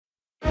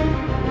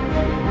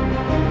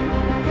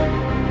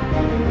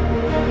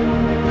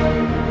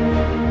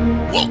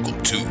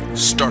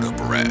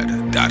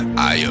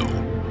Startuprad.io,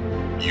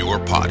 your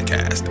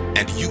podcast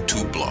and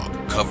YouTube blog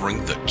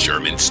covering the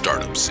German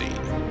startup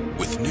scene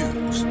with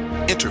news,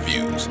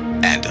 interviews,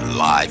 and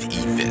live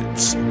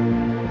events.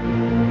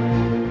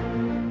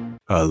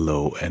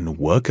 Hello and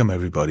welcome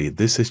everybody.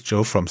 This is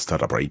Joe from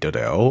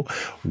Startuprad.io.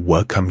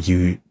 Welcome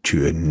you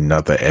to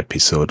another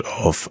episode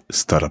of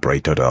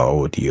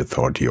Startuprad.io, the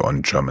authority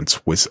on German,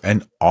 Swiss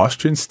and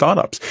Austrian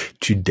startups.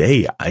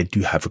 Today I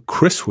do have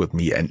Chris with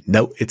me, and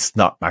no, it's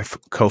not my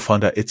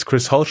co-founder, it's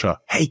Chris Holscher.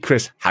 Hey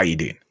Chris, how you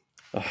doing?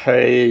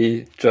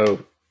 Hey Joe,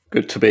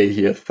 good to be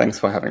here. Thanks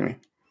for having me.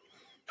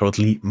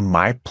 Totally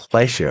my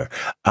pleasure.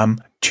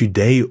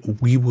 Today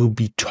we will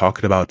be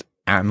talking about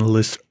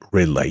analyst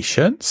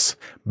relations.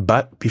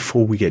 But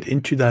before we get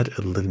into that,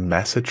 a little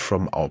message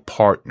from our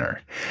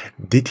partner.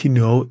 Did you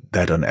know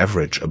that on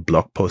average, a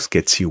blog post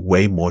gets you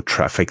way more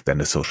traffic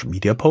than a social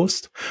media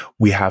post?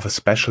 We have a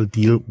special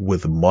deal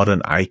with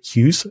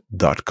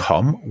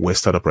moderniqs.com where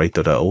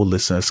Startuprad.io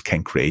listeners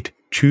can create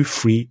 2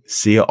 free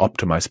SEO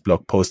optimized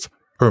blog posts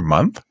per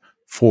month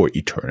for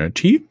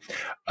eternity.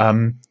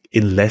 In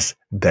less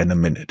than a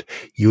minute.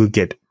 You'll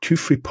get 2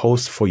 free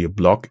posts for your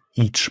blog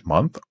each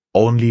month,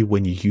 only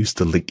when you use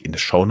the link in the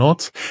show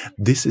notes.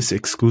 This is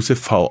exclusive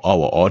for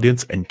our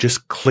audience, and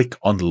just click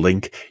on the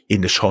link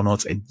in the show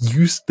notes and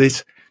use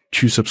this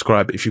to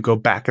subscribe. If you go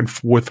back and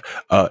forth,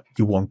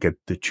 you won't get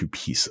the 2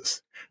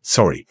 pieces.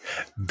 Sorry,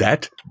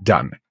 that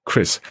done.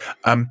 Chris,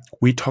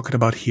 we're talking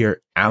about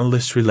here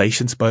analyst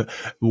relations, but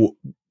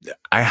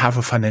I have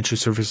a financial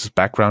services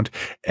background,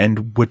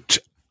 and what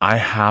I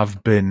had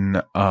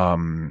in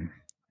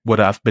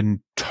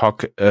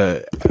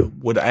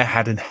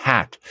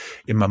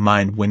my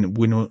mind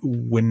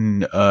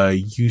when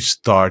you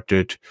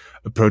started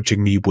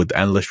approaching me with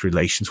analyst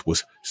relations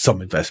was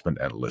some investment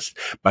analyst,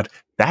 but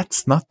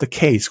that's not the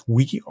case.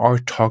 We are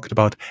talking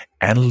about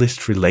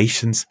analyst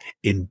relations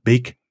in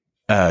big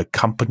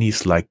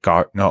companies like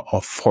Gartner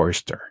or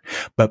Forrester.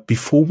 But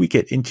before we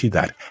get into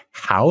that,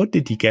 how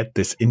did you get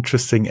this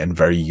interesting and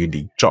very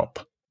unique job?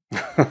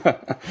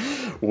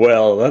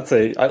 Well,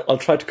 I'll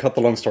try to cut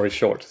the long story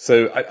short.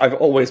 So I've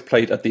always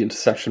played at the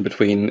intersection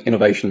between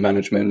innovation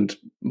management,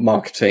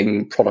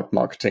 marketing, product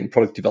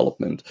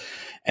development.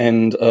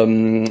 And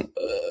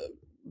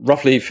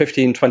roughly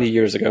 15, 20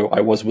 years ago, I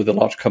was with a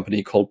large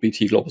company called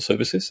BT Global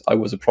Services. I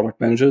was a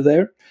product manager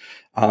there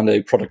and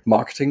a product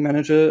marketing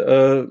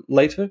manager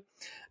later.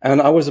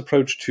 And I was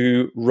approached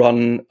to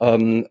run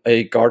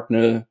a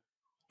Gartner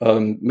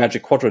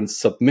Magic Quadrant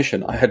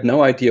submission. I had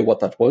no idea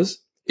what that was.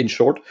 In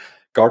short,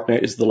 Gartner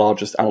is the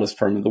largest analyst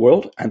firm in the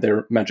world, and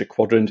their Magic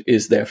Quadrant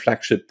is their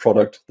flagship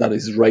product that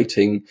is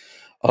rating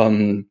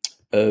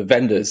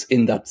vendors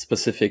in that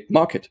specific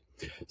market.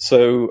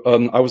 So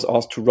I was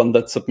asked to run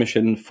that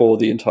submission for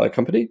the entire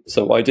company.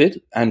 So I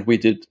did, and we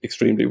did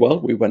extremely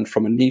well. We went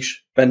from a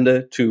niche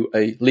vendor to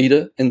a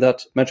leader in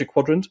that Magic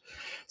Quadrant.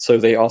 So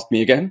they asked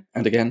me again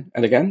and again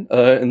and again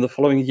in the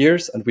following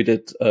years, and we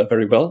did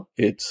very well.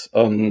 It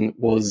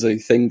was a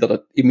thing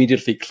that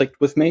immediately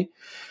clicked with me.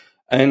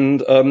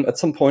 And at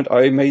some point,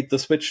 I made the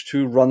switch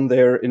to run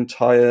their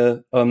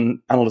entire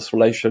analyst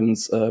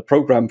relations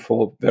program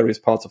for various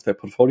parts of their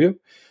portfolio.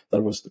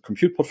 That was the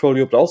compute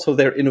portfolio, but also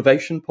their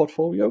innovation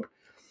portfolio.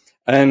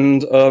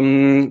 And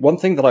one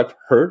thing that I've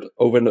heard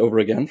over and over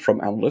again from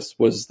analysts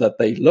was that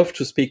they love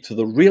to speak to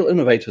the real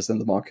innovators in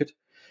the market,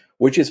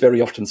 which is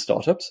very often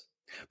startups.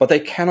 But they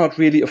cannot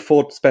really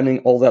afford spending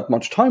all that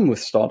much time with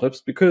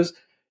startups because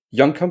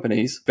young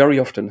companies very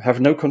often have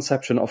no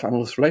conception of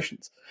analyst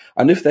relations.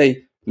 And if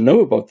they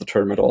know about the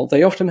term at all,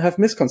 they often have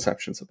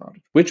misconceptions about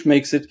it, which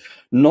makes it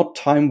not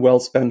time well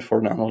spent for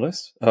an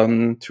analyst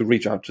to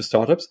reach out to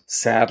startups,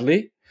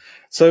 sadly.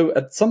 So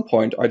at some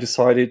point, I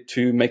decided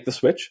to make the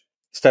switch,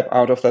 step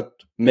out of that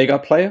mega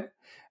player,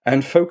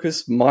 and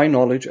focus my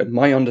knowledge and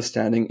my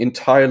understanding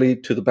entirely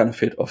to the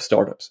benefit of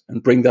startups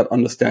and bring that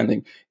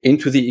understanding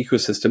into the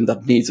ecosystem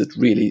that needs it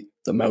really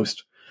the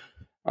most.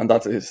 And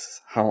that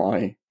is how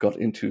I got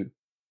into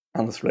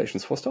analyst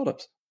relations for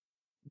startups.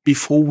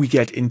 Before we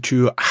get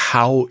into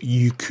how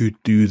you could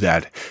do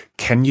that,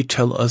 can you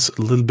tell us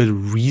a little bit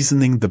of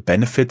reasoning, the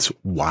benefits,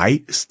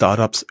 why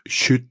startups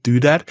should do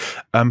that?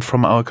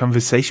 From our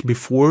conversation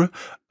before,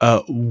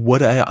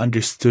 what I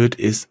understood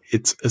is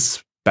it's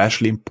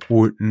especially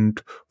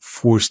important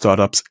for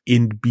startups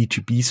in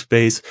B2B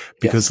space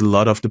because a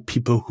lot of the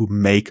people who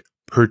make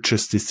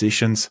purchase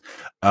decisions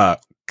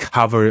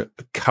cover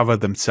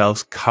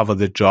themselves, cover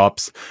the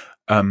jobs.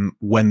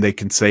 When they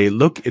can say,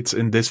 look, it's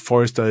in this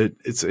Forrester,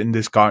 it's in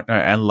this Gartner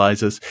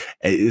analyzers,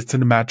 it's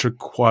in the Magic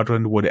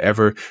Quadrant,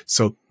 whatever.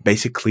 So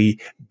basically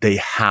they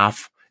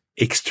have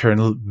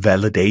external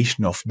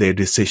validation of their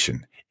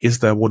decision. Is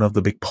that one of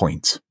the big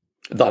points?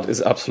 That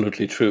is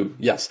absolutely true.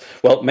 Yes.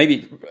 Well,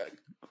 maybe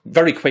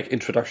very quick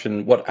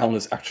introduction, what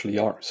analysts actually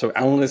are. So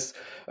analysts,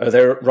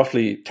 there are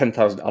roughly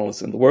 10,000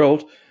 analysts in the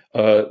world.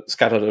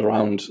 Scattered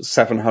around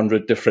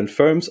 700 different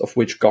firms, of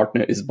which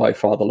Gartner is by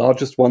far the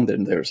largest one.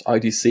 Then there's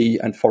IDC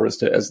and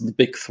Forrester as the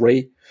big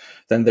 3.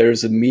 Then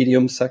there's a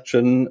medium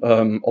section,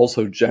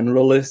 also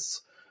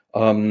generalists,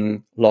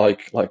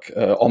 like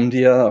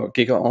Omdia or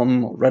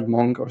GigaOm or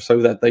RedMonk or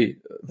so,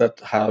 that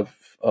have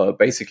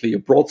basically a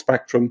broad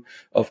spectrum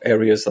of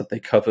areas that they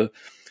cover,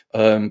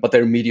 but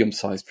they're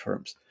medium-sized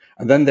firms.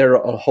 And then there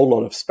are a whole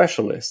lot of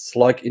specialists.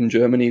 Like in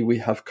Germany, we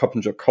have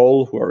Coppinger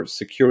Cole, who are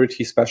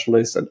security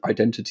specialists and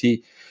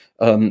identity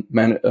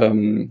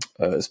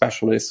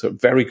specialists, who are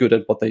very good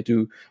at what they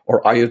do.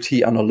 Or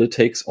IoT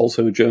Analytics,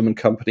 also a German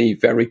company,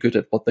 very good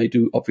at what they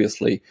do,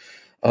 obviously.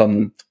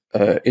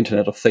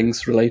 Internet of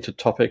Things related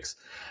topics.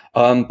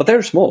 But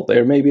they're small.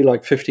 They're maybe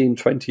like 15,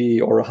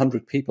 20 or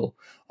 100 people.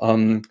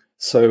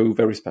 So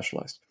very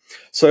specialized.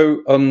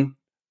 So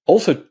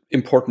also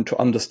important to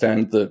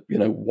understand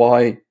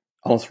why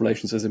analyst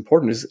relations is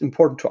important. It's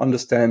important to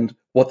understand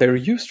what they're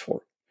used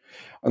for.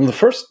 And the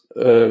first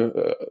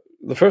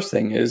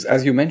thing is,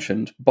 as you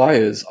mentioned,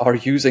 buyers are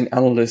using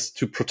analysts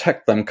to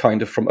protect them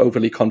kind of from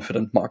overly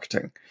confident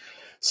marketing.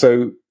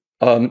 So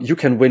you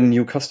can win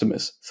new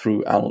customers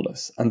through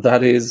analysts. And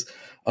that is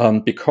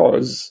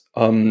because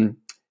in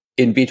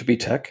B2B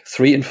tech,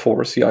 3 in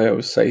 4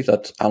 CIOs say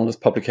that analyst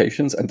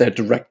publications and their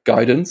direct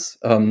guidance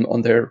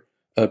on their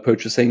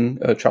purchasing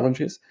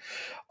challenges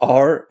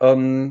are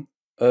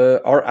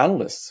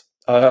analysts,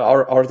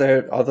 are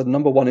the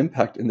number one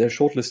impact in their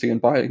shortlisting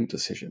and buying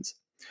decisions.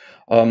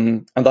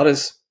 And that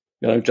is,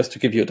 just to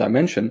give you a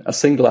dimension, a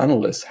single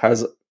analyst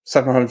has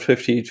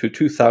 750 to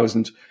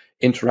 2,000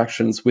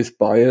 interactions with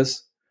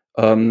buyers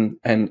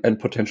and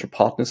potential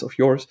partners of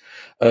yours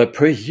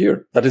per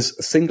year. That is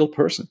a single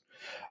person.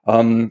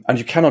 And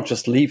you cannot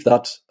just leave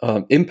that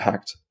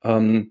impact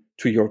to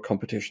your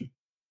competition.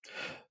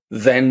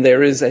 Then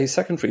there is a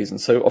second reason.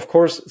 So, of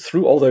course,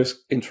 through all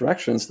those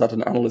interactions that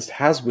an analyst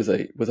has with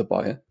a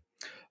buyer,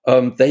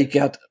 they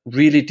get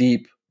really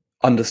deep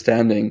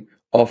understanding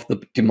of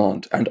the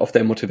demand and of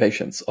their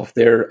motivations, of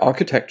their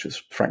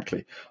architectures,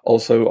 frankly,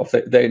 also of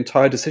their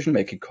entire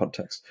decision-making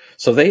context.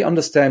 So they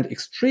understand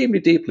extremely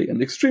deeply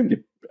and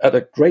extremely at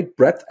a great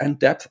breadth and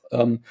depth.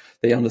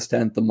 They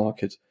understand the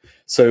market.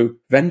 So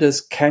vendors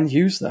can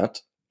use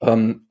that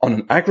on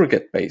an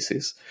aggregate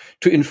basis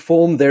to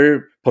inform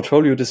their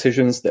portfolio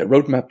decisions, their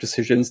roadmap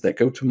decisions, their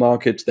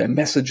go-to-market, their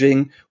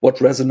messaging, what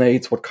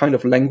resonates, what kind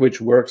of language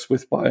works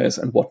with buyers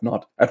and what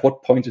not, at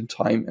what point in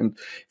time and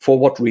for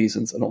what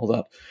reasons and all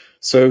that.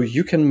 So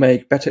you can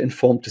make better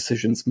informed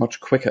decisions much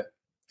quicker.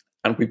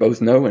 And we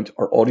both know, and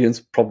our audience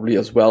probably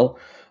as well,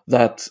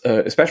 that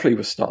especially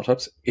with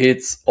startups,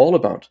 it's all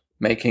about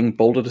making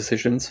bolder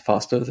decisions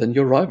faster than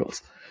your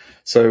rivals.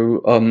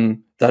 So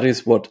that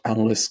is what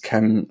analysts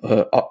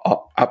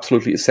are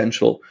absolutely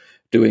essential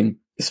doing,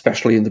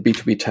 especially in the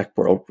B2B tech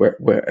world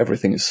where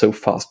everything is so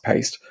fast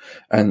paced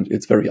and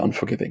it's very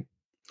unforgiving.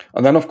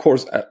 And then, of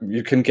course,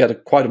 you can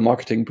get quite a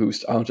marketing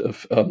boost out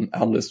of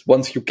analysts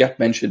once you get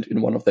mentioned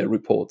in one of their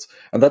reports.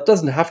 And that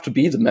doesn't have to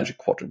be the Magic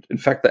Quadrant. In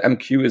fact, the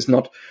MQ is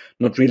not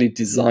really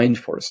designed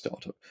for a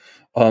startup.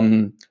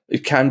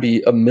 It can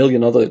be a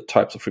million other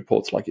types of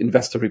reports, like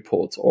investor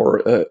reports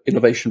or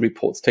innovation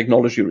reports,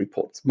 technology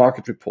reports,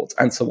 market reports,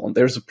 and so on.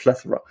 There's a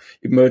plethora.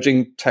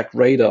 Emerging Tech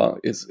Radar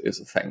is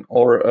a thing,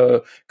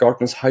 or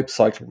Gartner's Hype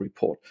Cycle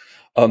report.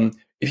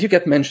 If you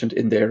get mentioned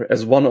in there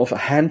as one of a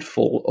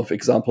handful of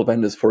example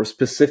vendors for a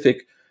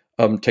specific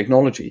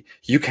technology,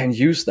 you can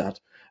use that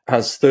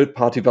as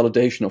third-party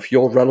validation of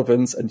your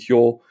relevance and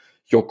your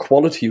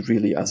quality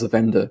really as a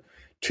vendor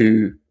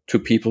to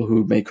people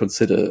who may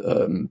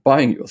consider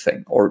buying your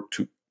thing, or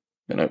to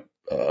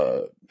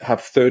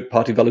have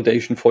third-party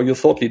validation for your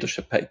thought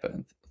leadership paper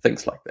and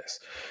things like this.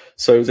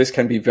 So this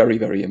can be very,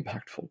 very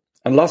impactful.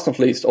 And last not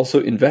least, also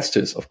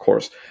investors, of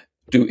course,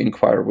 do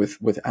inquire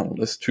with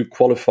analysts to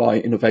qualify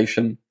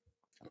innovation,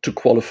 to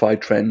qualify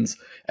trends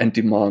and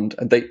demand.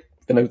 And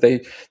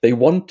they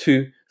want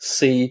to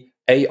see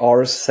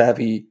AR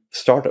savvy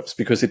startups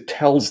because it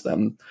tells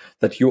them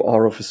that you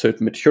are of a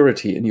certain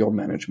maturity in your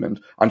management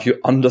and you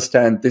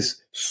understand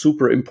this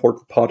super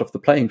important part of the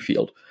playing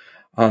field.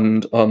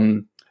 And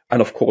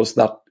of course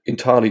that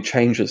entirely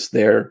changes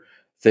their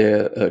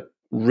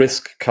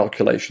risk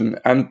calculation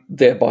and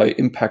thereby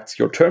impacts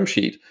your term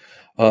sheet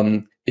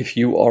if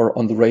you are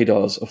on the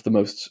radars of the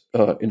most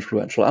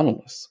influential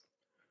analysts.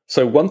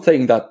 So one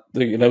thing that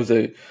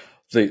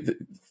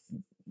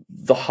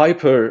the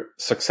hyper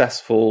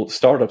successful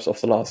startups of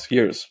the last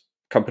years,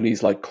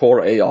 companies like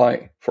Core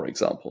AI, for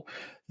example,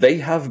 they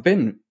have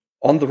been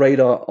on the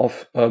radar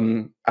of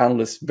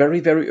analysts very,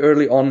 very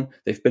early on.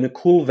 They've been a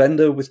cool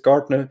vendor with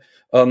Gartner,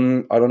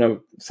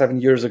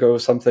 7 years ago or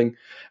something.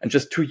 And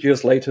just 2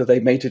 years later, they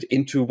made it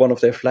into one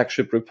of their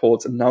flagship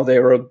reports. And now they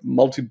are a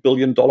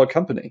multi-billion-dollar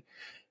company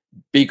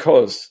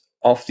because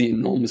of the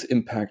enormous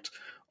impact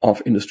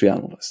of industry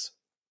analysts.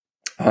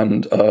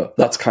 And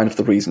that's kind of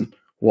the reason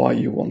why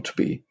you want to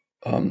be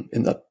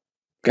in that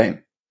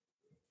game.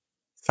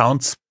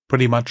 Sounds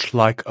pretty much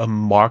like a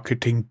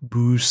marketing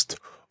boost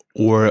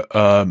or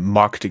a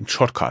marketing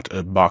shortcut,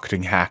 a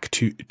marketing hack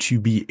to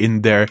be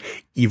in there,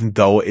 even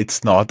though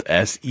it's not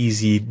as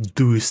easy.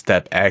 Do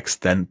step X,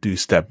 then do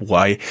step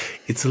Y.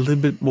 It's a little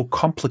bit more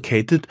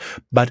complicated,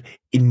 but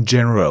in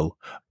general,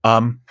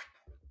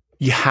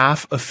 you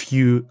have a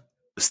few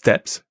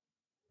steps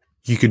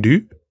you could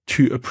do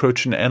to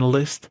approach an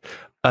analyst.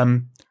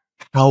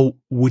 How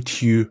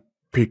would you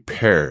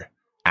prepare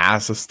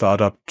as a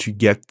startup to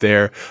get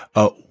there?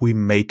 We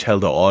may tell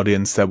the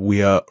audience that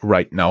we are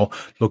right now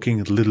looking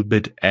a little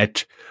bit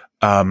at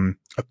a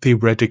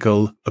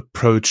theoretical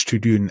approach to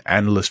do an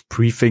analyst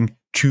briefing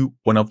to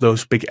one of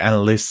those big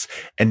analysts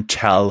and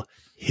tell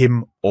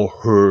him or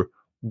her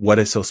what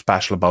is so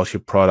special about your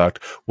product,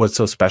 what's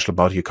so special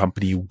about your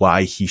company,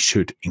 why he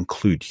should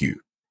include you.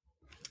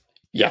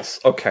 Yes.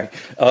 Okay.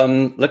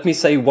 Let me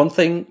say one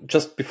thing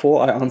just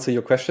before I answer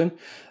your question,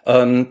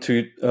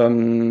 to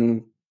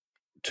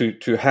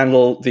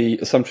handle the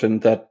assumption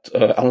that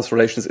analyst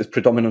relations is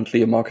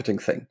predominantly a marketing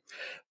thing.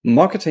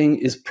 Marketing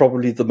is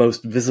probably the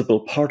most visible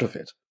part of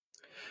it.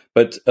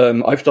 But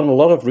I've done a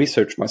lot of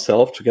research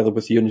myself together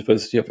with the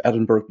University of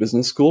Edinburgh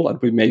Business School, and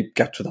we may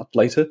get to that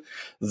later,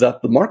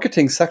 that the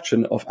marketing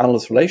section of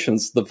analyst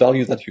relations, the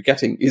value that you're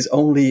getting is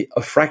only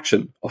a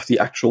fraction of the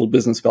actual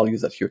business value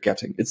that you're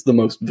getting. It's the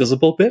most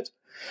visible bit,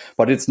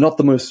 but it's not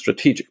the most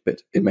strategic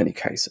bit in many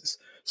cases.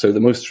 So the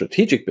most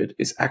strategic bit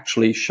is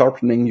actually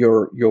sharpening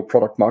your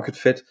product market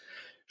fit,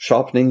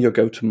 sharpening your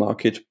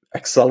go-to-market,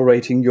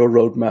 accelerating your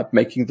roadmap,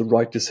 making the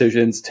right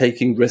decisions,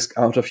 taking risk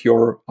out of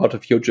your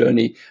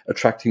journey,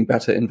 attracting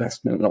better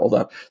investment and all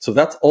that. So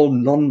that's all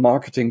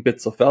non-marketing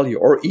bits of value,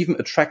 or even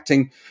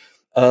attracting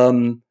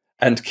and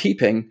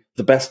keeping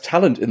the best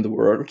talent in the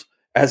world,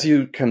 as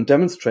you can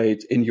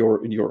demonstrate in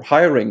your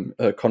hiring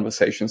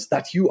conversations,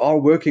 that you are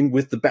working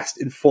with the best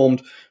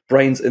informed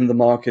brains in the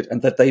market,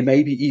 and that they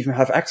maybe even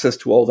have access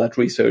to all that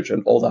research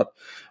and all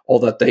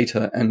that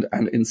data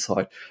and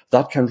insight.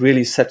 That can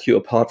really set you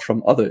apart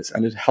from others,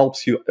 and it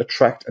helps you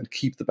attract and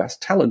keep the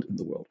best talent in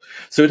the world.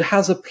 So it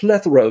has a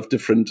plethora of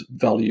different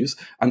values,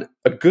 and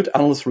a good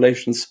analyst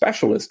relations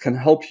specialist can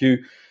help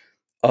you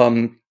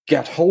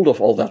get hold of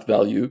all that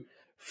value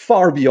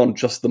far beyond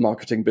just the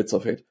marketing bits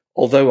of it.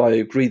 Although I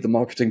agree the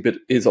marketing bit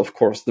is, of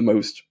course, the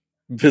most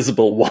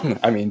visible one.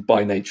 I mean,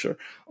 by nature,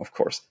 of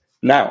course.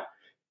 Now,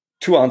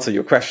 to answer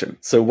your question,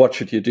 so what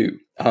should you do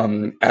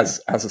as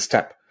a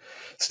step?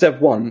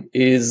 Step one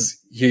is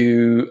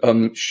you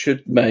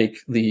should make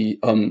the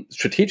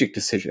strategic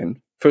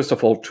decision, first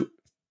of all, to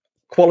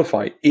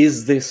qualify,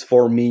 is this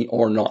for me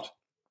or not?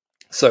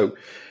 So,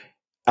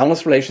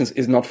 analyst relations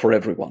is not for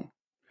everyone.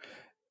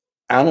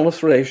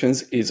 Analyst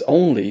relations is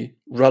only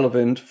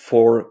relevant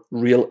for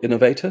real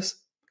innovators.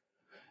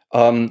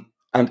 And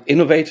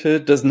innovator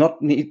does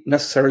not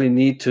necessarily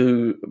need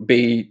to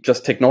be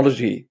just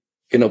technology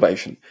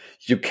innovation.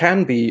 You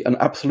can be an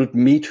absolute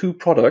Me Too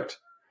product,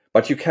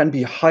 but you can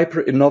be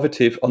hyper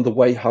innovative on the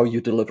way how you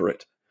deliver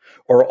it,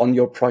 or on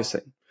your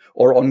pricing,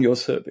 or on your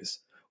service,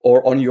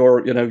 or on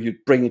your, you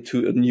bring it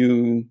to a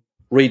new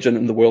region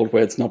in the world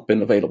where it's not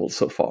been available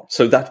so far.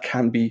 So that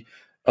can be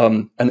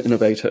an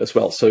innovator as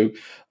well. So,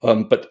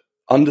 but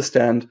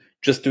understand,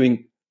 just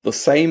doing the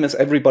same as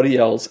everybody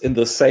else in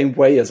the same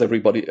way as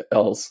everybody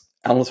else,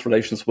 analyst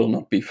relations will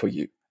not be for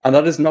you. And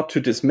that is not to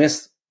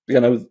dismiss,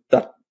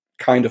 that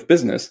kind of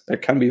business.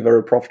 It can be a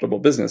very profitable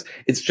business.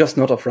 It's just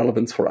not of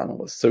relevance for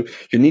analysts. So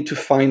you need to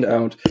find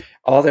out,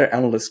 are there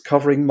analysts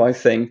covering my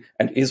thing?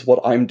 And is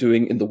what I'm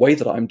doing in the way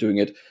that I'm doing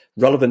it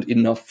relevant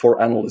enough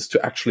for analysts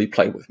to actually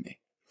play with me?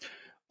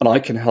 And I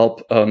can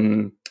help,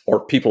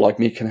 or people like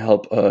me can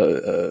help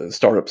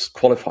startups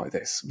qualify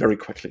this very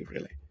quickly,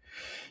 really.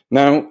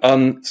 Now,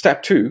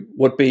 step two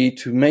would be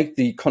to make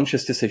the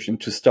conscious decision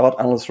to start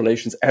analyst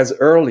relations as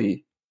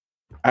early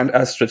and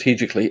as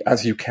strategically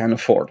as you can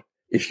afford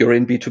if you're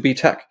in B2B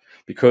tech,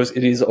 because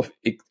it is of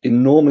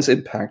enormous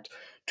impact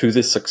to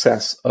the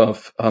success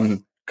of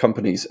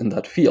companies in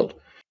that field.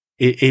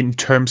 In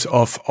terms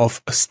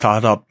of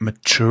startup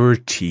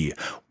maturity,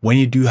 when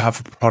you do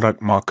have a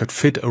product market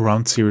fit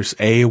around Series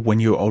A, when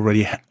you're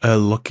already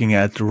looking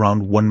at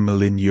around €1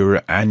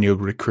 million annual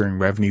recurring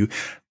revenue,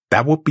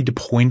 that would be the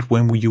point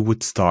when you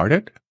would start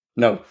it?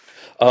 No.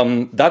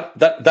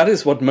 That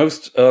is what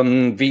most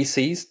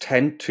VCs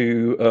tend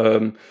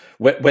to,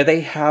 where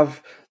they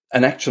have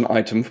an action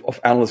item of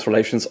analyst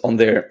relations on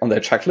their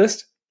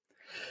checklist.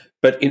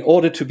 But in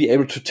order to be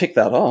able to tick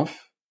that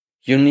off,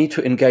 you need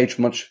to engage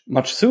much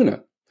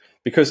sooner,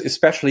 because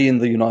especially in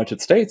the United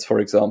States, for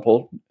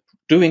example,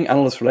 doing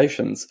analyst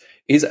relations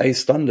is a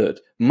standard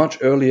much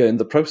earlier in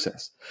the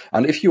process.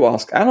 And if you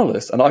ask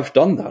analysts, and I've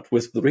done that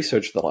with the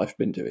research that I've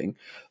been doing,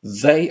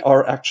 they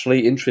are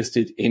actually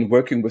interested in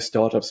working with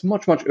startups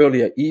much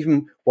earlier,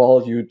 even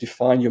while you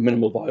define your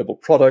minimal viable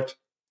product,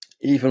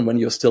 even when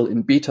you're still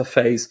in beta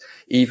phase,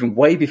 even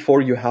way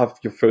before you have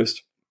your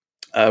first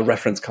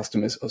reference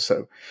customers or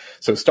so.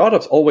 So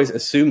startups always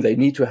assume they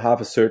need to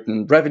have a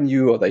certain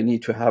revenue, or they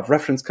need to have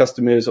reference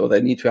customers, or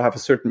they need to have a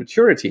certain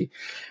maturity.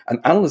 And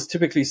analysts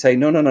typically say,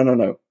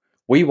 no.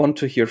 We want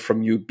to hear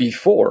from you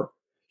before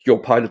your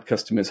pilot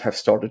customers have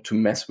started to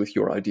mess with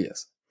your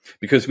ideas,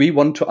 because we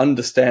want to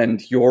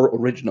understand your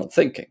original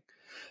thinking.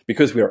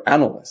 because we are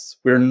analysts.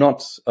 We're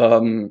not,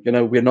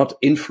 we're not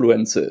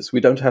influencers. We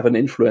don't have an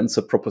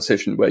influencer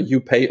proposition where you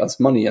pay us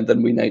money and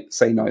then we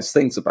say nice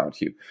things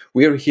about you.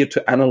 We are here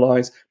to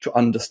analyze, to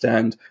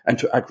understand, and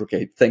to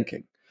aggregate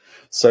thinking.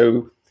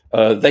 So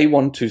they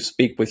want to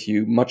speak with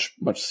you much,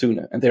 much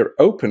sooner, and they're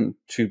open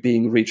to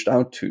being reached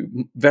out to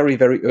very,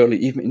 very early,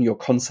 even in your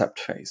concept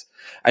phase.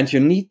 And you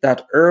need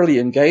that early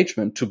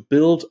engagement to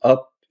build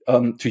up,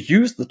 to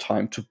use the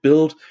time to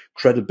build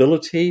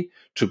credibility,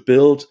 to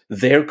build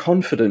their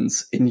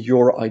confidence in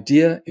your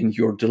idea, in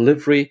your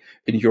delivery,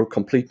 in your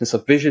completeness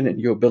of vision, in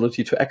your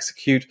ability to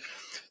execute,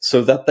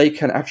 so that they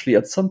can actually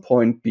at some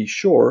point be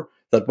sure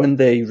that when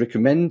they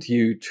recommend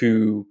you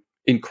to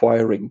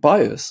inquiring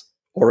buyers,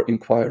 or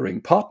inquiring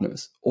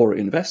partners or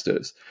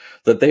investors,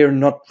 that they are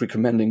not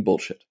recommending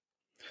bullshit.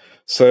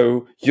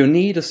 So you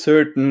need a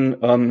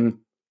certain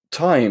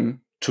time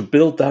to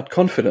build that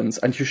confidence,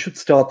 and you should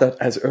start that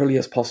as early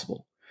as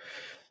possible.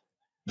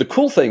 The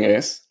cool thing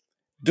is,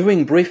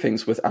 doing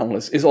briefings with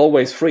analysts is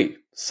always free.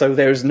 So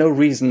there's no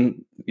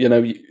reason,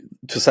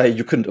 to say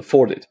you couldn't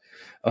afford it,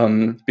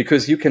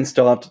 because you can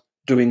start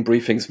doing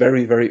briefings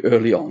very, very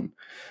early on.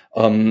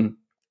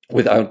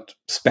 Without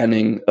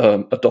spending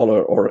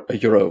 $1 or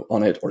 €1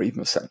 on it, or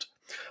even a cent.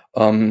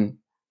 Although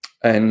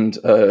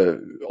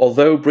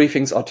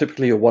briefings are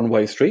typically a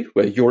one-way street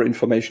where your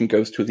information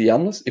goes to the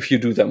analyst, if you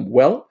do them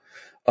well,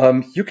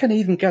 you can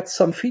even get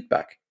some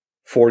feedback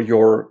for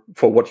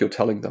what you're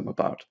telling them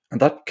about,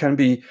 and that can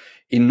be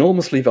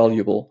enormously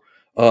valuable.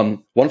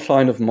 One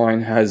client of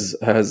mine has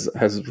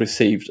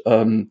received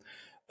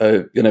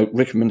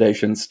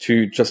recommendations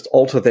to just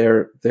alter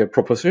their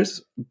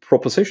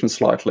proposition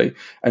slightly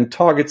and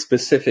target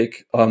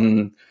specific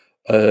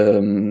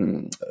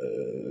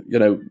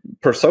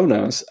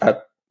personas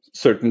at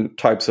certain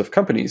types of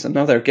companies. And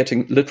now they're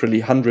getting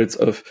literally hundreds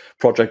of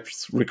project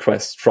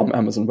requests from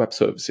Amazon Web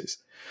Services.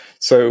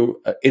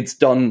 So it's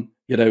done,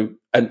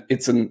 and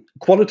it's a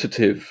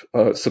qualitative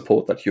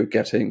support that you're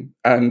getting,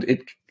 and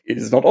it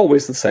is not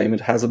always the same. It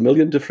has a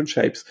million different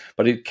shapes,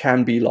 but it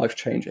can be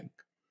life-changing.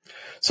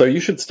 So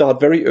you should start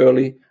very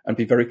early and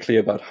be very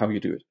clear about how you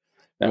do it.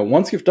 Now,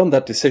 once you've done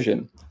that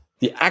decision,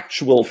 the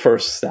actual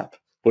first step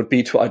would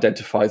be to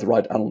identify the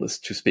right analysts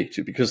to speak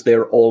to, because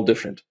they're all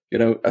different.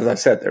 As I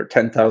said, there are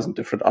 10,000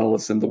 different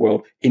analysts in the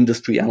world,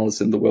 industry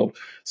analysts in the world.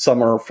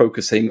 Some are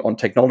focusing on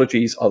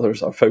technologies,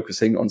 others are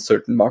focusing on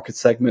certain market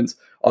segments,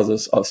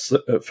 others are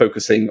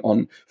focusing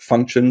on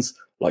functions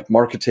like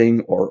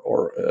marketing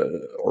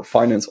or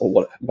finance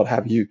or what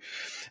have you.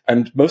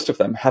 And most of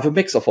them have a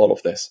mix of all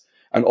of this.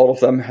 And all of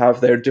them have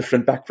their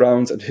different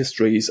backgrounds and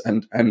histories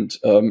and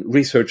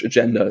research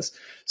agendas.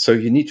 So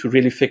you need to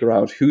really figure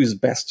out who's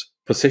best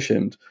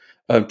positioned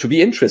to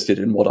be interested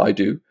in what I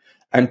do,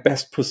 and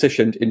best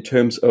positioned in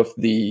terms of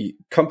the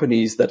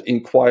companies that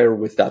inquire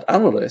with that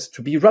analyst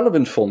to be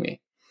relevant for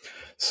me.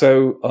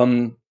 So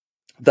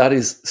that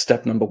is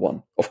step number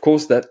one. Of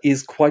course, that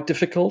is quite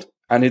difficult,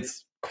 and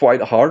it's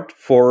quite hard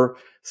for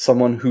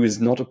someone who is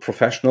not a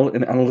professional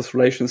in analyst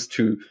relations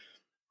to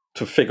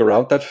figure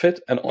out that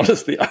fit. And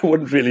honestly, I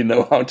wouldn't really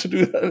know how to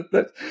do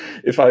that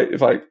if I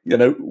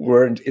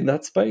weren't in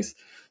that space.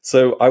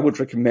 So I would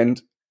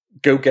recommend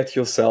go get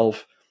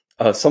yourself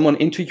someone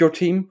into your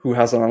team who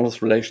has an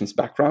analyst relations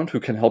background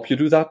who can help you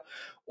do that,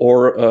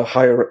 or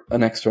hire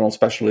an external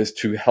specialist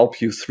to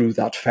help you through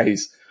that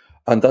phase.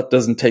 And that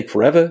doesn't take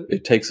forever.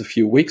 It takes a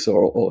few weeks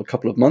or a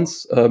couple of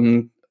months,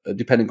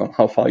 depending on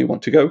how far you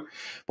want to go.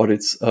 But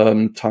it's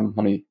time and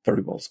money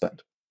very well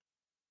spent.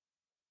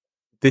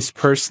 This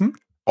person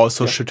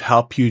also should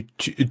help you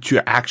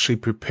to actually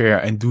prepare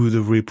and do the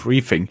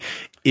rebriefing.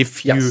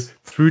 If you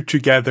threw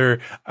together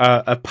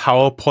a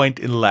PowerPoint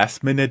in the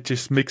last minute,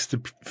 just mixed a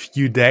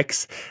few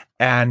decks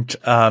and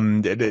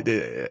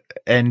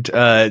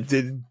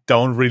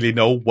don't really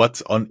know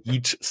what's on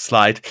each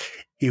slide,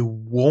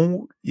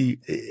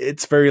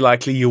 it's very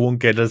likely you won't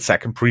get a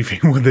second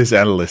briefing with this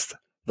analyst.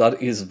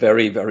 That is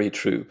very, very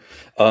true.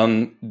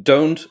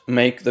 Don't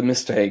make the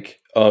mistake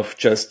of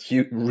just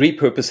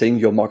repurposing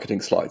your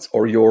marketing slides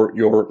or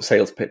your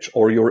sales pitch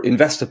or your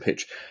investor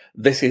pitch.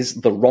 This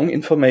is the wrong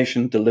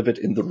information delivered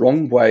in the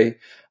wrong way,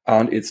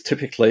 and it's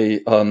typically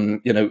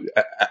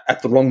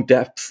at the wrong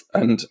depth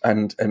and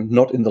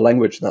not in the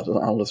language that an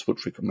analyst would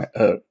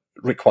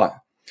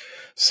require.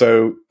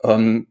 So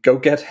go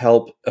get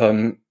help.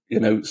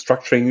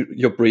 Structuring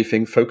your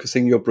briefing,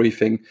 focusing your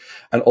briefing,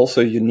 and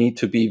also you need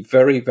to be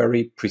very,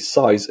 very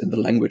precise in the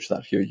language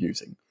that you're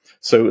using.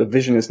 So a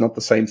vision is not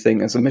the same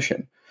thing as a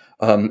mission.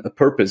 A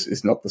purpose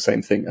is not the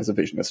same thing as a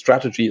vision. A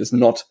strategy is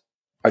not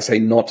a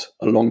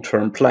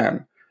long-term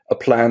plan. A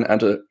plan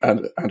and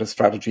a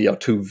strategy are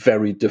two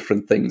very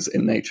different things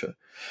in nature.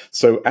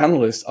 So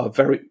analysts are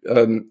very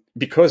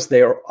because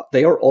they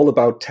are all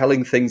about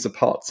telling things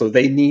apart. So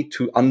they need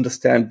to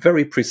understand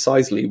very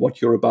precisely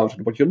what you're about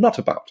and what you're not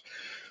about.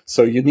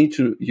 So you need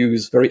to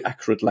use very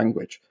accurate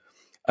language.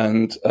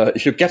 And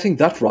if you're getting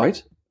that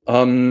right,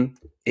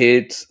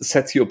 it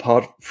sets you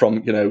apart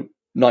from,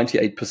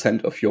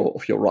 98% of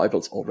your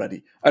rivals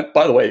already. And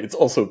by the way, it's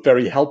also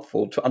very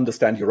helpful to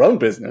understand your own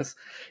business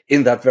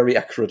in that very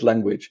accurate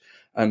language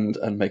and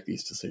make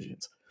these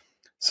decisions.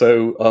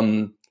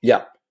 So,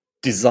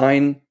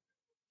 design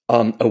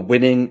a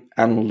winning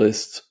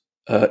analyst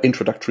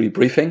introductory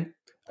briefing.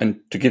 And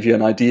to give you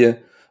an idea,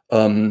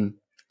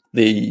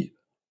 the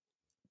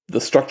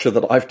structure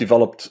that I've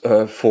developed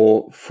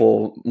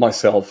for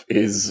myself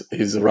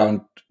is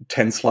around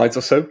 10 slides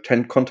or so,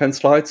 10 content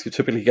slides. You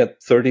typically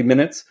get 30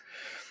 minutes.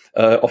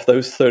 Of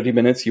those 30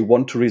 minutes, you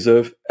want to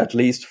reserve at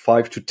least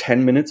 5 to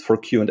 10 minutes for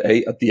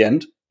Q&A at the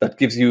end. That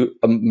gives you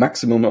a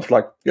maximum of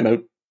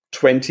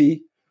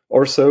 20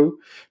 or so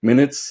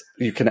minutes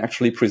you can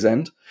actually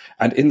present.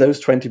 And in those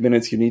 20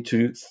 minutes, you need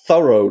to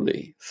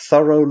thoroughly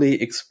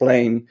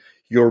explain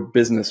your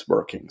business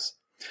workings.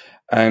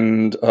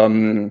 And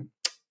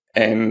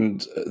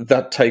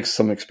that takes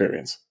some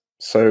experience.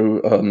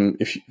 So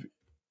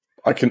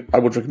I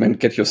would recommend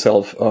get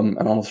yourself an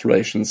analyst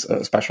relations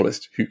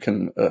specialist who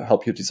can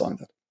help you design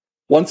that.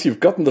 Once you've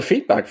gotten the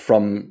feedback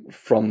from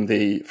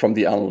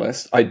the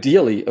analyst,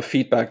 ideally a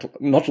feedback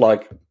not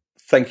like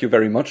 "thank you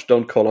very much,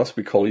 don't call us,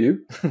 we call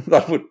you."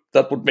 that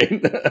would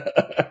mean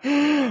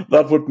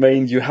that would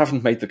mean you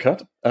haven't made the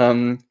cut.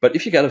 But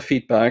if you get a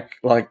feedback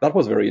like "that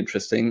was very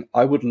interesting,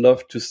 I would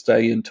love to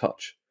stay in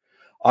touch.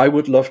 I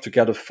would love to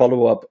get a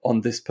follow-up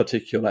on this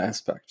particular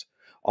aspect.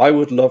 I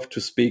would love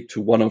to speak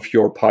to one of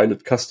your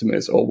pilot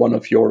customers or one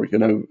of your,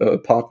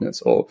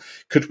 partners, or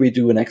could we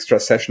do an extra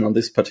session on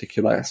this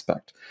particular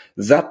aspect?"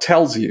 That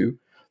tells you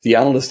the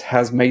analyst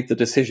has made the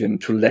decision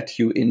to let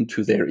you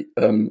into their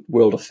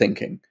world of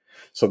thinking.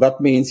 So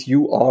that means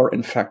you are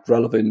in fact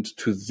relevant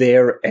to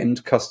their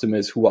end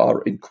customers who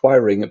are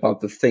inquiring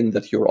about the thing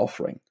that you're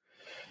offering.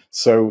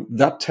 So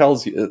that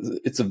tells you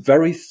it's a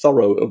very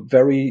thorough, a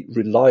very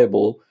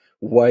reliable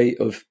way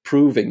of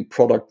proving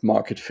product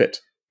market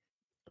fit,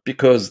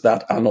 because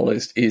that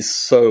analyst is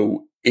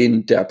so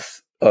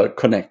in-depth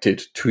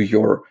connected to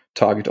your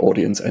target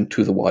audience and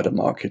to the wider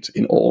market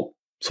in all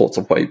sorts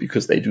of ways,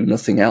 because they do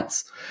nothing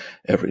else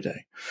every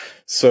day.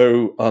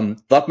 So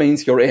that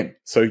means you're in.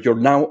 So you're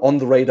now on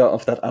the radar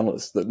of that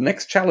analyst. The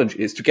next challenge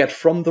is to get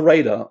from the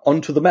radar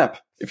onto the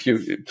map,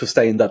 to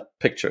stay in that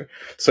picture.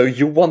 So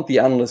you want the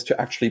analyst to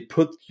actually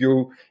put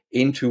you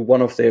into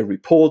one of their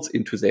reports,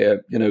 into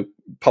their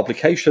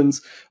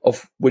publications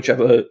of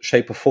whichever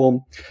shape or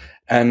form,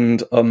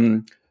 and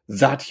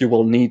that you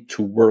will need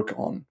to work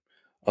on.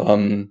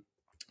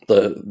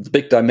 The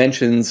big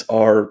dimensions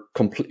are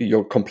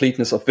your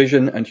completeness of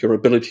vision and your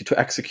ability to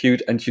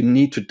execute, and you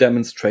need to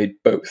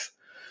demonstrate both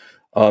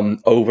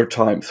over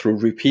time through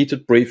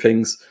repeated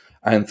briefings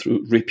and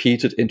through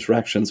repeated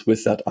interactions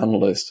with that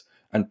analyst,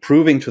 and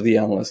proving to the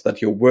analyst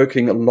that you're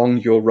working along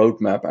your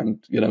roadmap and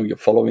you're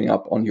following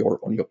up on your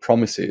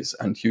promises,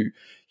 and you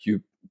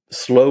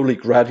slowly,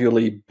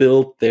 gradually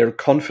build their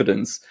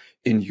confidence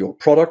in your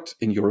product,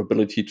 in your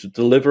ability to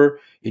deliver,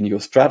 in your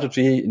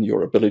strategy, in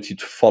your ability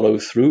to follow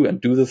through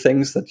and do the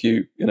things that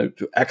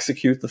to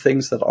execute the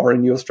things that are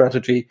in your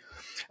strategy,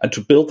 and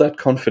to build that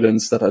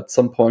confidence that at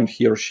some point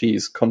he or she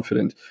is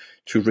confident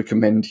to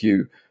recommend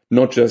you,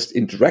 not just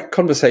in direct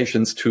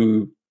conversations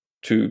to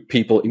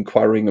people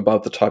inquiring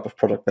about the type of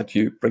product that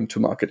you bring to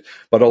market,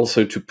 but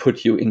also to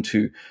put you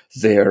into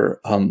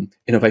their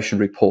innovation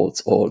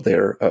reports or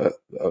their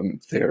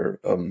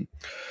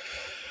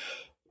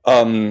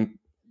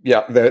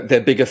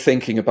bigger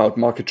thinking about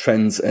market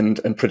trends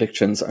and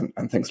predictions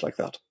and things like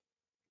that.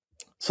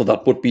 So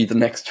that would be the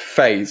next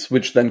phase,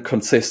 which then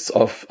consists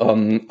of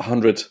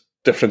 100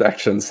 different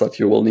actions that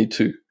you will need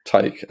to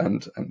take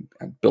and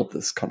build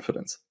this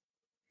confidence.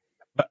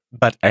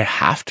 But I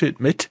have to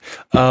admit,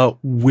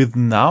 with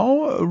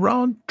now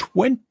around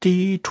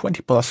 20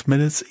 plus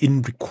minutes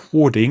in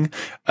recording,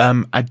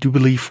 I do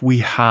believe we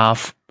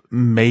have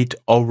made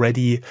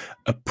already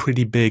a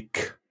pretty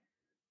big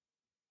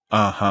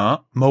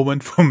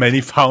moment for many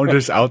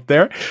founders out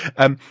there.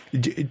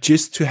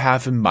 Just to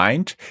have in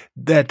mind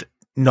that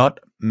not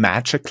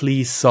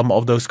magically some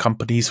of those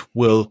companies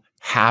will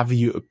have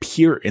you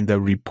appear in the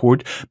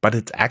report, but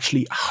it's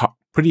actually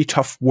pretty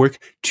tough work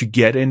to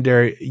get in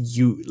there.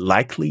 You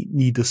likely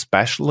need a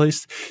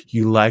specialist.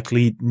 You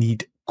likely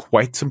need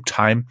quite some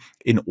time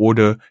in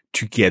order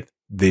to get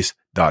this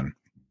done.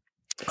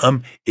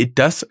 It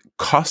does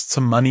cost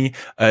some money.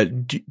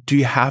 Do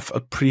you have a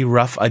pretty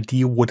rough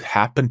idea what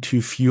happened to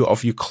a few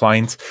of your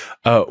clients,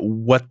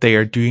 what they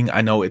are doing?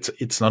 I know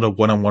it's not a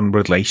one-on-one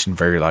relation,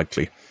 very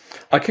likely.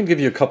 I can give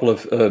you a couple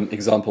of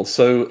examples.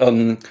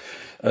 So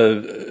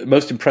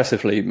most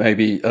impressively,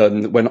 maybe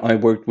when I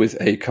worked with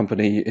a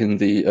company in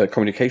the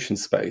communication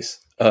space,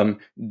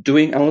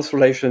 doing analyst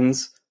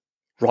relations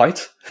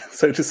right,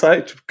 so to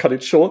say, to cut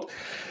it short,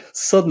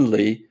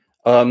 suddenly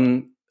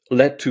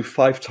led to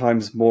 5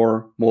 times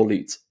more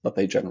leads that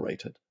they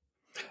generated.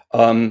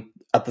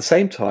 At the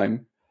same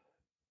time,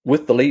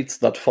 with the leads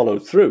that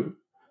followed through,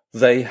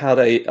 they had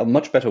a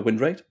much better win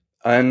rate.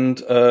 And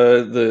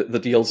the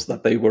deals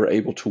that they were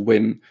able to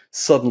win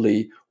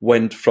suddenly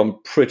went from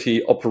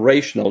pretty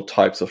operational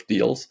types of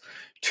deals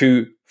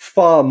to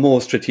far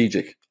more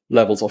strategic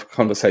levels of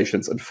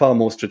conversations and far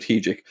more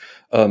strategic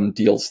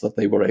deals that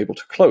they were able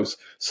to close.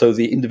 So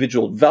the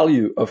individual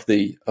value of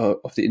the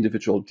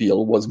individual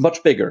deal was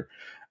much bigger,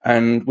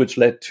 and which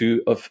led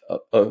to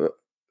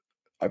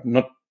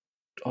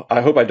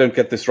I hope I don't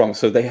get this wrong.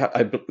 So they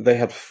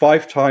had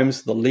 5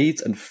 times the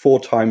leads and 4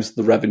 times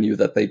the revenue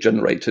that they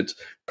generated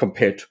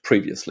compared to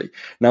previously.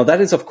 Now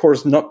that is of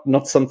course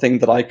not something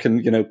that I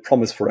can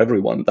promise for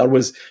everyone. That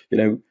was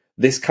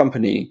this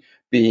company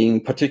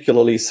being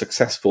particularly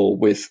successful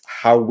with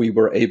how we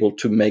were able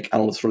to make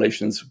analyst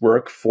relations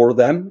work for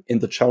them in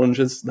the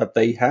challenges that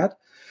they had.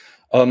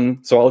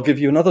 So I'll give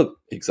you another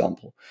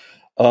example.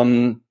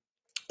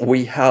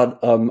 We had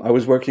I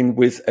was working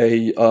with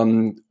a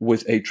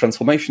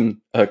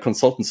transformation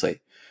consultancy,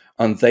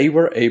 and they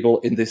were able,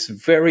 in this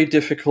very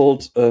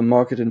difficult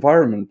market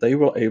environment, they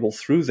were able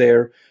through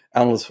their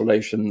analyst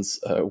relations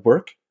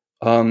work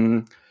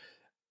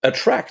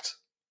attract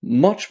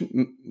much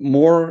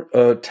more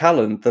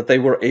talent that they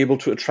were able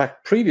to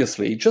attract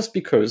previously, just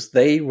because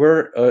they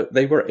were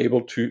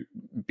able to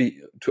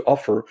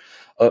offer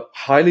a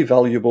highly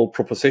valuable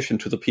proposition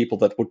to the people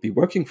that would be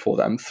working for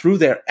them through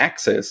their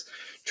access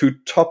to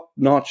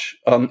top-notch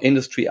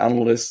industry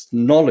analysts'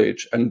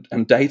 knowledge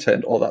and data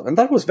and all that. And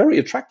that was very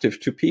attractive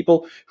to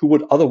people who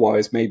would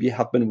otherwise maybe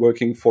have been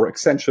working for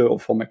Accenture or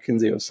for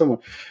McKinsey or someone,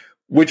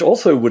 which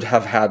also would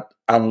have had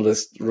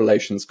analyst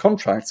relations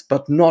contracts,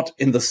 but not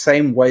in the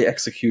same way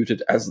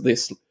executed as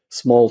this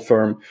small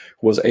firm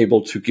was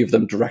able to give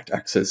them direct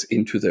access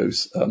into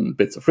those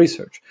bits of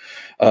research,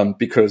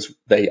 because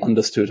they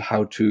understood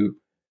how to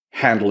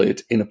handle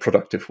it in a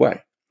productive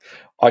way.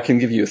 I can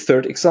give you a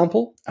third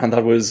example, and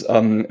that was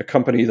a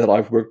company that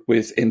I've worked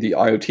with in the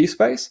IoT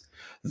space.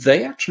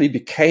 They actually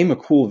became a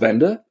cool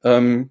vendor,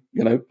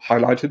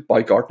 highlighted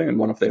by Gartner in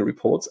one of their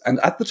reports.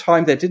 And at the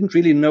time, they didn't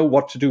really know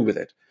what to do with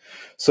it.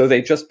 So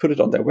they just put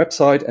it on their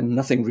website and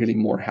nothing really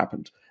more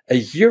happened. A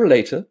year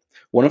later,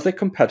 one of their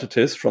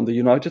competitors from the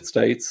United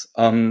States,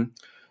 pretty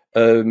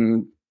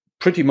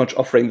much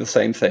offering the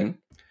same thing,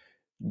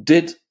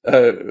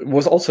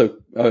 was also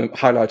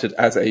highlighted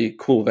as a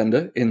cool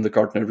vendor in the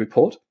Gartner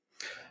report.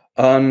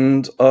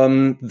 And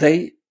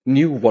they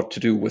knew what to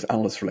do with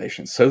analyst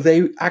relations. So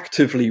they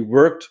actively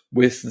worked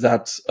with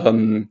that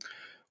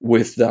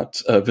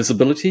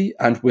visibility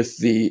and with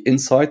the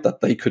insight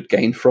that they could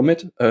gain from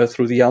it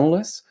through the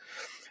analysts.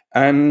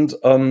 And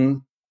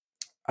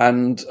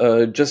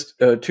just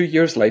 2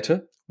 years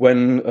later,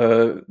 when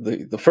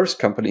the first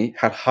company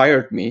had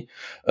hired me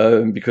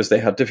because they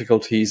had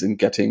difficulties in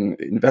getting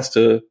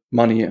investor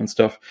money and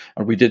stuff,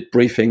 and we did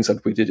briefings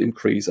and we did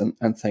inquiries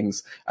and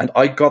things, and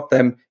I got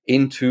them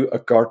into a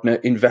Gartner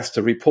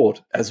investor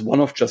report as one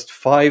of just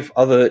 5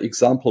 other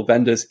example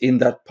vendors in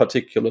that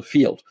particular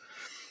field,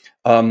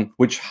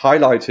 which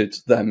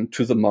highlighted them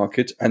to the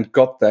market and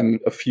got them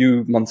a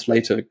few months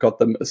later, got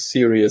them a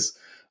Series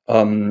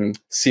A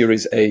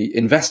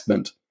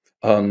investment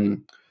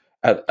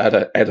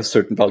at a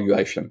certain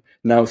valuation.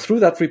 Now, through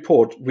that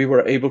report, we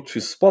were able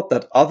to spot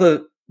that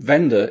other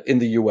vendor in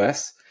the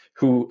US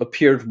who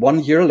appeared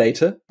 1 year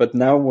later, but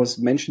now was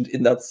mentioned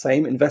in that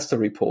same investor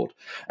report.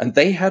 And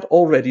they had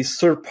already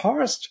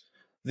surpassed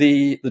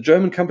the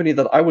German company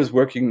that I was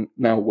working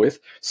now with,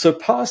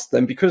 surpassed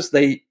them because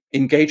they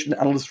engaged in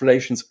analyst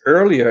relations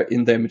earlier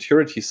in their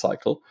maturity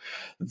cycle.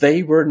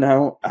 They were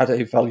now at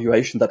a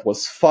valuation that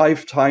was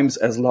 5 times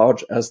as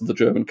large as the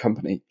German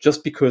company,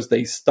 just because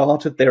they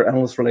started their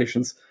analyst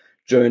relations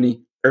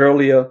journey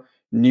earlier,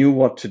 knew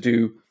what to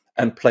do,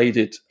 and played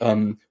it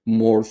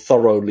more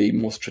thoroughly,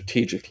 more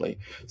strategically.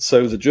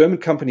 So the German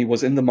company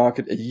was in the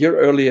market a year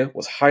earlier,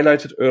 was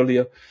highlighted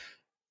earlier,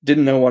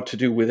 didn't know what to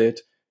do with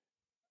it,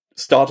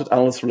 started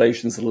analyst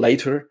relations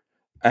later,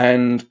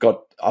 and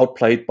got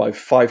outplayed by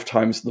 5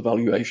 times the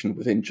valuation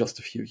within just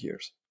a few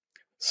years.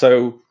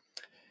 So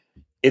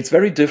it's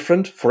very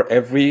different for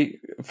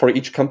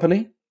each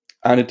company,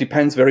 and it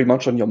depends very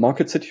much on your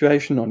market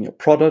situation, on your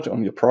product,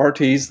 on your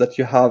priorities that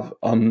you have.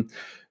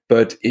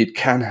 But it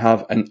can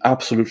have an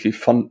absolutely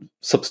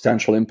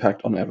substantial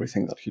impact on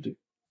everything that you do.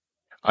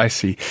 I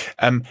see.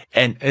 And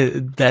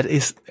that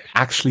is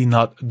actually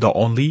not the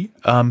only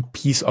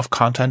piece of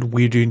content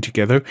we're doing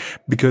together,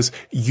 because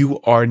you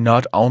are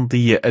not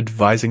only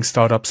advising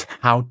startups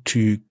how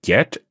to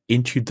get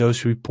into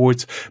those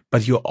reports,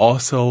 but you're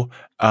also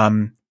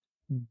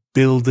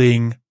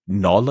building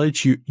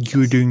knowledge.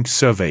 You're doing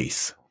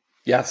surveys.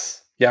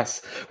 Yes.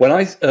 When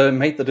I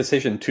made the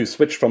decision to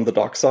switch from the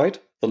dark side,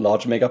 the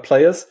large mega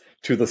players,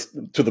 to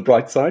the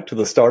bright side, to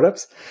the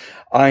startups,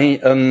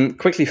 I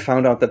quickly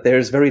found out that there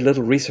is very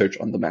little research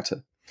on the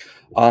matter.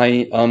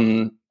 I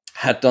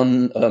had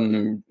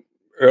done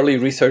early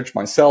research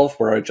myself,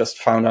 where I just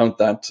found out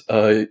that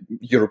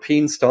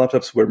European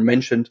startups were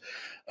mentioned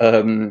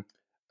a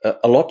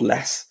lot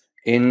less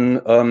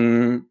in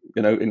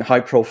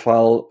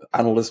high-profile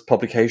analyst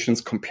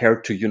publications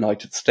compared to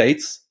United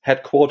States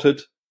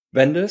headquartered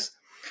vendors.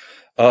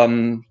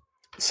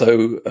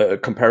 So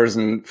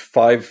comparison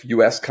 5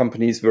 US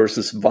companies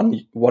versus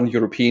one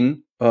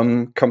European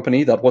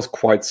company, that was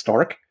quite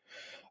stark.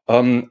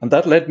 And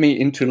that led me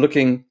into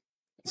looking,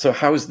 so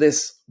how is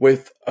this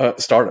with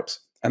startups?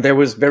 And there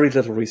was very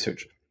little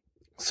research.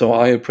 So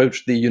I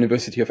approached the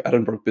University of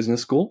Edinburgh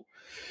Business School,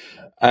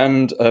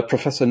 and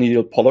Professor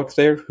Neil Pollock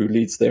there, who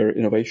leads their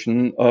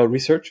innovation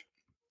research,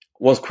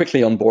 was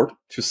quickly on board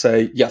to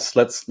say, yes,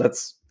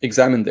 let's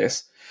examine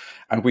this.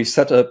 And we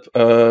set up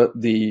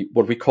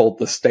what we called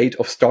the State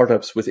of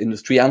Startups with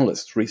Industry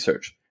Analyst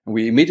research. And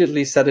we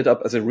immediately set it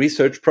up as a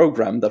research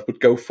program that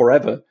would go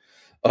forever.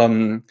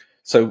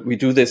 So we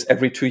do this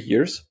every 2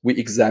 years. We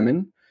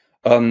examine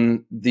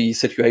the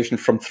situation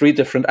from 3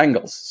 different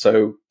angles.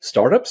 So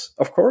startups,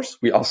 of course,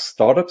 we ask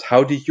startups,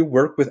 how do you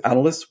work with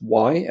analysts?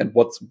 Why? And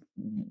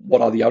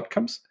what are the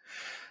outcomes?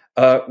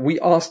 We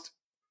asked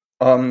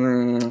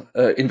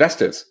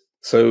investors,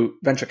 so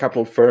venture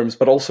capital firms,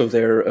 but also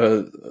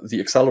the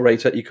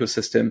accelerator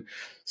ecosystem.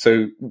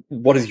 So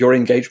what is your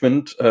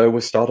engagement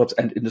with startups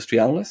and industry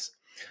analysts?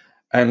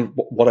 And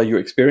what are your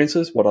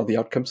experiences? What are the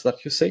outcomes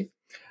that you see?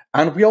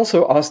 And we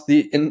also asked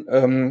the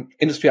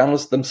industry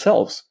analysts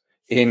themselves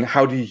in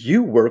how do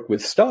you work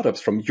with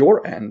startups from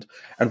your end?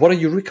 And what are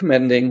you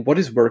recommending? What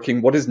is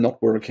working? What is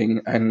not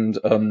working? And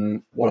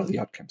what are the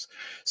outcomes?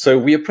 So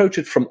we approach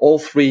it from all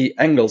 3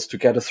 angles to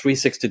get a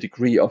 360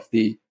 degree of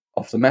the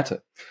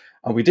matter.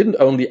 And we didn't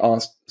only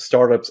ask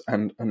startups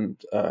and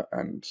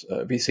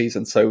VCs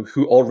and so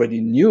who already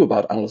knew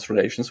about analyst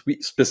relations.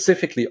 We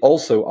specifically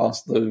also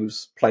asked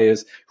those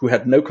players who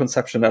had no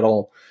conception at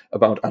all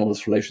about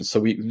analyst relations. So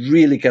we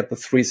really get the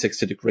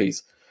 360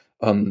 degrees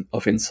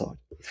of insight.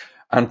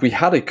 And we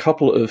had a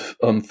couple of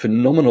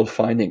phenomenal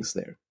findings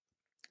there.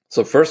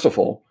 So first of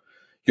all,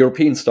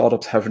 European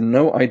startups have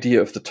no idea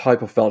of the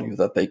type of value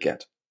that they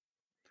get.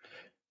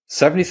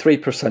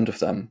 73% of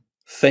them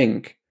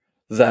think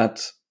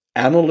that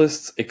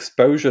analysts'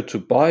 exposure to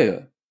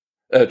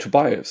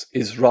buyers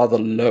is rather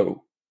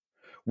low,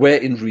 where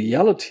in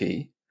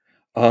reality,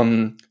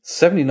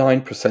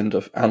 79%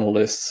 of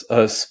analysts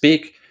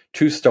speak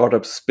to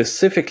startups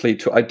specifically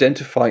to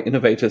identify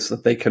innovators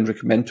that they can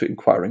recommend to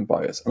inquiring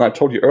buyers. And I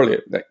told you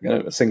earlier that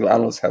a single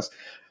analyst has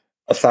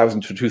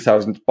 1,000 to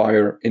 2,000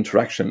 buyer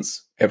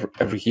interactions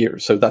every year.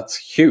 So that's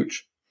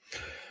huge.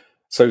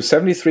 So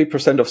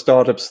 73% of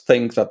startups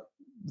think that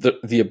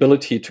the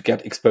ability to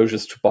get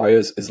exposures to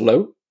buyers is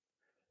low,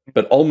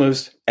 but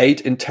almost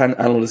 8 in 10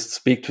 analysts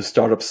speak to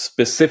startups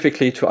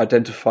specifically to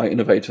identify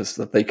innovators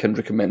that they can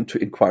recommend to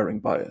inquiring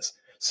buyers.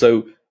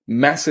 So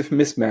massive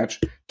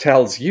mismatch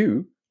tells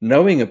you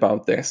knowing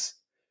about this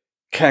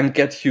can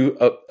get you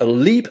a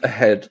leap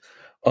ahead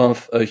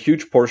of a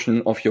huge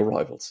portion of your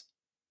rivals.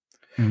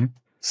 Mm-hmm.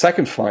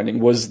 Second finding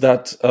was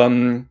that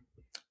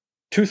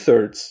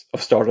 2/3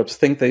 of startups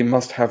think they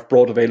must have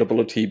broad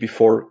availability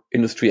before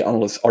industry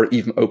analysts are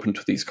even open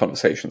to these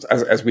conversations,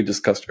 as we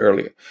discussed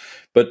earlier.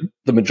 But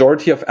the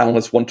majority of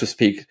analysts want to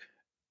speak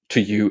to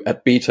you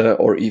at beta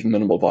or even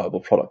minimal viable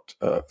product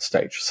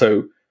stage.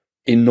 So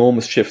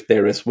enormous shift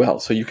there as well.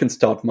 So you can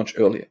start much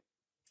earlier.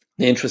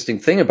 The interesting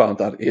thing about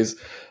that is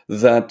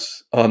that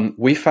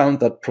we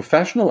found that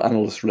professional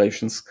analyst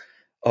relations,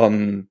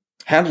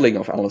 handling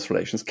of analyst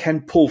relations,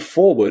 can pull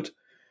forward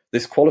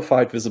this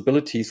qualified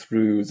visibility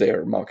through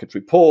their market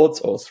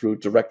reports or through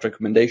direct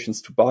recommendations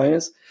to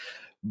buyers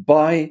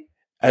by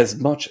as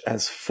much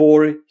as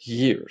 4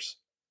 years.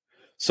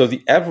 So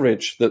the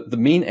average, the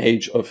mean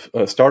age of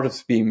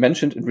startups being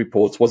mentioned in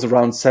reports was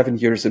around 7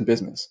 years in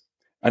business.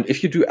 And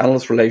if you do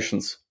analyst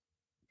relations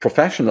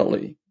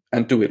professionally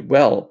and do it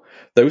well,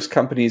 those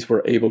companies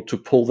were able to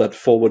pull that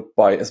forward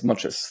by as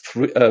much as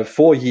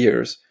 4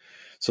 years.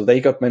 So they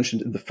got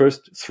mentioned in the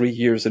first 3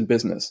 years in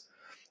business.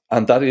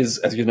 And that is,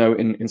 as you know,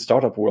 in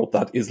startup world,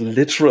 that is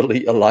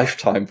literally a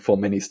lifetime for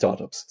many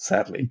startups,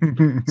 sadly.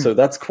 So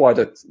that's quite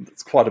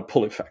a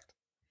pull effect.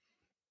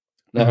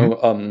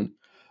 Now,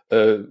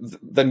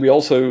 then we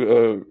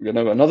also,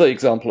 another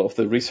example of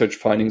the research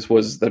findings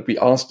was that we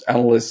asked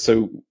analysts,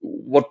 so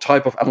what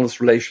type of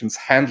analyst relations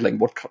handling,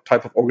 what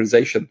type of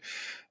organization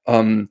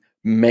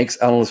makes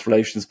analyst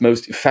relations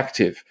most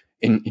effective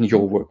in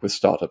your work with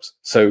startups?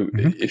 So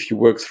if you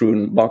work through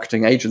a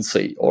marketing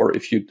agency, or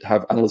if you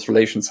have analyst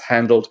relations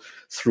handled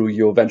through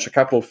your venture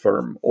capital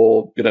firm,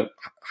 or,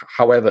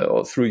 however,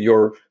 or through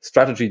your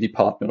strategy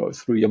department or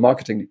through your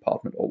marketing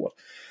department or what.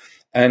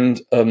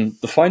 And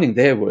the finding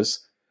there was,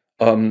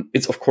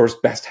 it's of course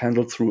best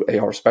handled through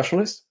AR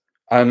specialists.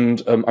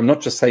 And I'm not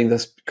just saying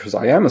this because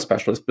I am a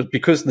specialist, but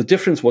because the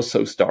difference was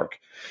so stark.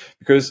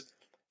 Because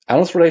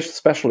analyst relations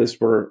specialists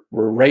were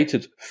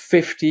rated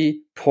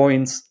 50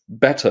 points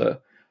better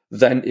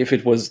than if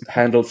it was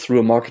handled through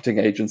a marketing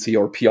agency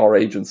or PR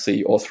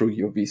agency or through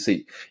your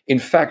VC. In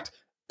fact,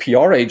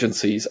 PR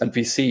agencies and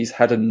VCs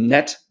had a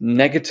net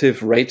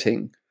negative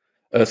rating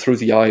through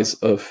the eyes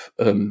of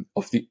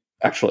the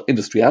actual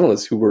industry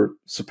analysts who were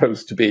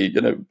supposed to be,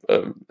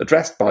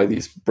 addressed by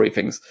these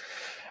briefings.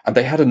 And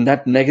they had a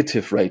net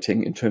negative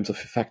rating in terms of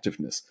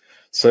effectiveness.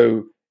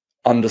 So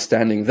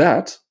understanding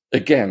that,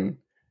 again,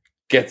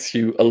 gets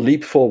you a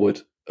leap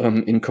forward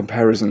in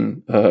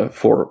comparison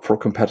for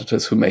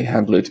competitors who may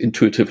handle it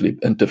intuitively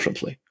and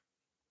differently.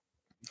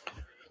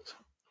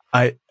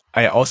 I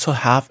also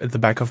have in the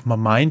back of my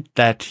mind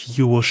that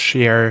you will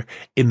share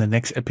in the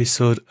next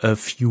episode a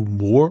few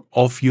more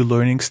of your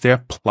learnings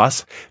there.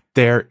 Plus,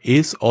 there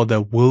is or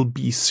there will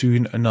be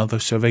soon another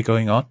survey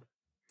going on.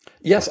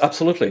 Yes,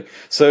 absolutely.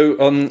 So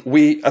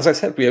as I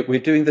said, we're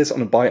doing this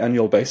on a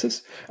biannual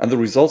basis, and the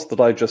results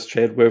that I just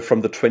shared were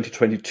from the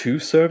 2022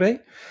 survey,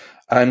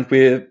 and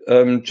we've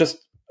just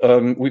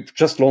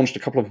launched a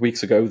couple of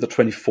weeks ago the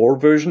 24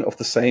 version of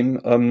the same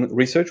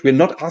research. We're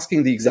not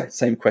asking the exact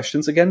same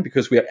questions again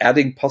because we are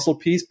adding puzzle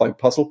piece by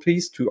puzzle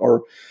piece to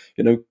our,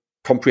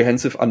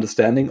 comprehensive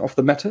understanding of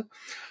the matter.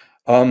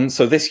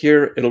 So this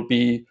year it'll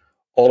be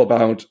all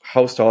about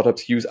how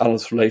startups use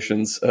analyst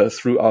relations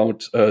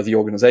throughout the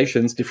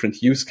organizations,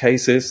 different use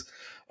cases,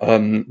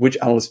 which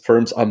analyst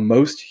firms are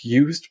most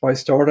used by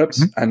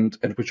startups and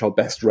which are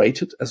best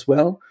rated as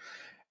well.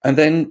 And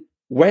then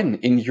when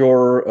in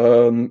your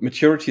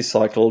maturity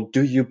cycle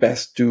do you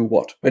best do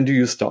what? When do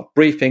you start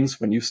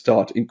briefings? When you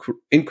start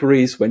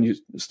inquiries? When you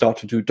start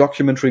to do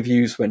document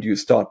reviews? When do you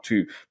start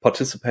to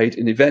participate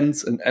in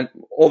events and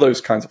all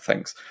those kinds of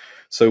things?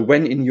 So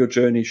when in your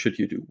journey should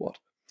you do what?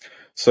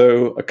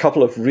 So a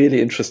couple of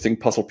really interesting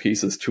puzzle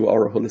pieces to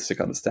our holistic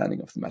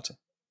understanding of the matter.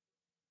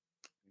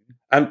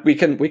 And we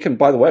can,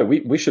 by the way,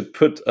 we should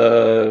put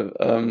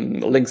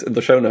links in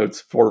the show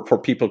notes for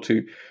people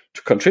to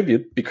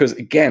contribute, because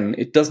again,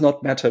 it does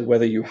not matter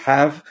whether you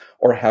have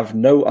or have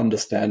no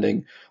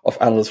understanding of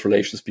analyst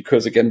relations,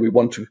 because again, we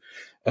want to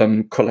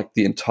collect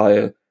the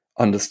entire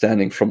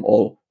understanding from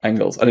all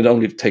angles, and it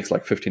only takes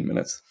like 15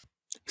 minutes.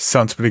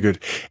 Sounds pretty good.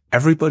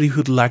 Everybody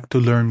who'd like to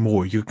learn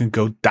more, you can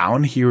go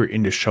down here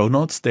in the show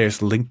notes. There's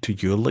a link to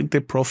your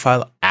LinkedIn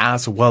profile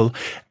as well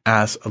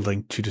as a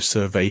link to the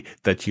survey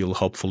that you'll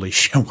hopefully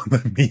share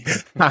with me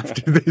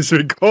after this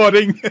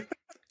recording.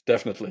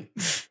 Definitely.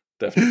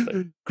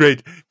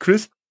 Great.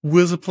 Chris, it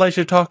was a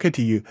pleasure talking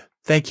to you.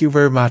 Thank you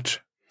very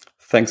much.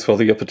 Thanks for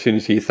the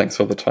opportunity. Thanks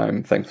for the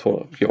time. Thanks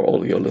for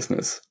all your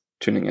listeners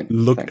tuning in.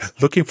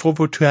 Looking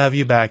forward to have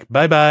you back.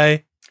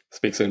 Bye-bye.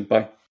 Speak soon.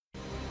 Bye.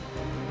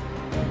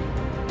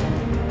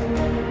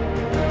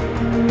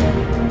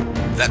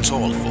 That's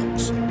all,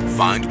 folks.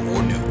 Find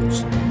more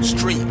news,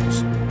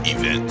 streams,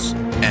 events,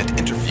 and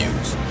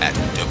interviews at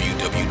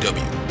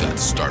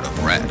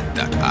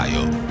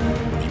www.startuprad.io.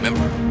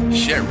 Remember,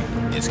 sharing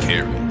is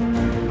caring.